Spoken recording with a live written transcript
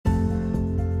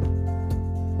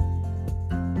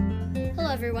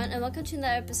everyone, and welcome to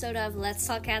another episode of Let's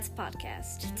Talk Cats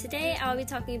podcast. Today, I'll be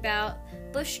talking about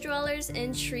bush dwellers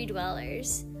and tree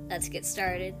dwellers. Let's get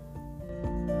started.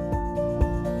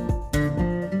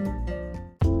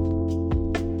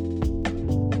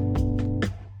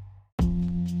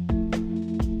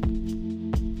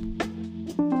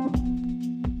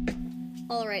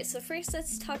 Alright, so first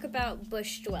let's talk about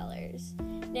bush dwellers.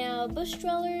 Now, bush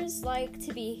dwellers like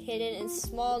to be hidden in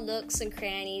small nooks and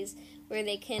crannies where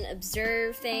they can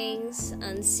observe things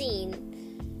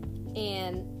unseen.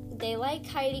 And they like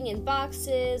hiding in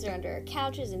boxes or under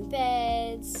couches and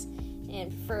beds,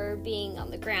 and prefer being on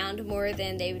the ground more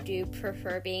than they do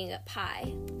prefer being up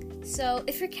high. So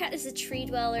if your cat is a tree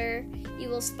dweller, you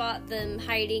will spot them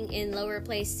hiding in lower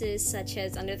places such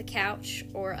as under the couch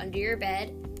or under your bed.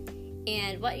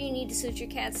 And what you need to suit your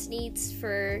cat's needs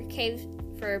for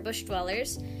bush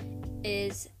dwellers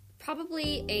is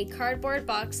probably a cardboard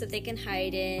box that they can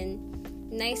hide in,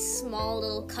 nice small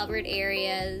little covered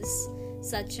areas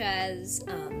such as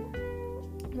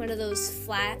one of those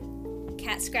flat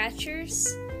cat scratchers,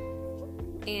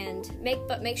 and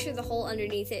make sure the hole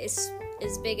underneath it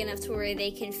is big enough to where they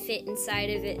can fit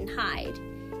inside of it and hide.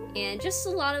 And just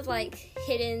a lot of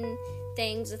hidden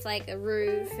things with a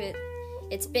roof,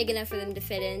 it's big enough for them to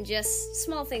fit in, just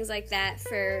small things like that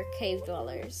for cave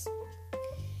dwellers.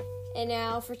 And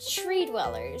now for tree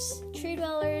dwellers. Tree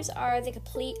dwellers are the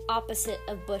complete opposite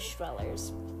of bush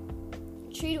dwellers.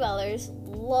 Tree dwellers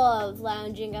love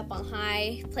lounging up on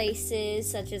high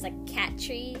places such as cat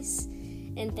trees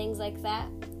and things like that.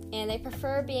 And they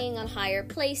prefer being on higher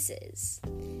places.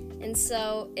 And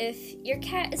so if your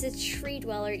cat is a tree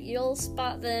dweller, you'll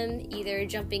spot them either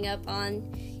jumping up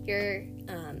on your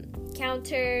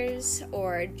counters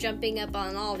or jumping up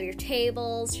on all of your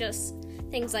tables, just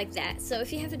things like that. So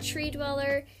if you have a tree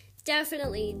dweller,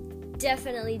 definitely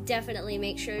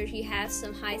make sure you have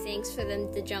some high things for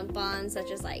them to jump on,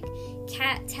 such as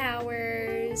cat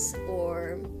towers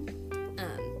or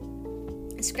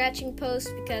a scratching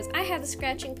post, because I have a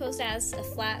scratching post as a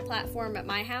flat platform at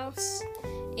my house,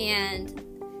 and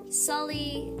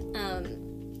Sully,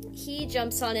 he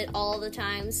jumps on it all the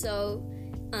time. So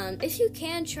if you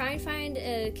can, try and find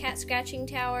a cat scratching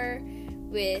tower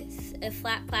with a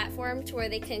flat platform to where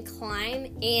they can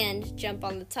climb and jump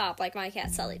on the top like my cat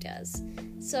Sully does.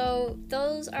 So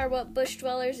those are what bush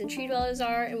dwellers and tree dwellers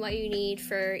are and what you need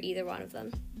for either one of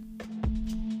them.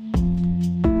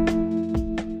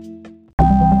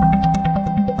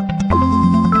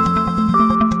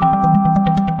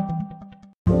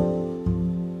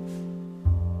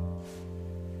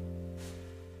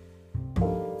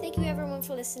 Thank you everyone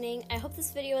for listening. I hope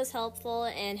this video was helpful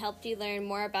and helped you learn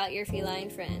more about your feline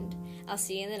friend. I'll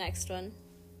see you in the next one.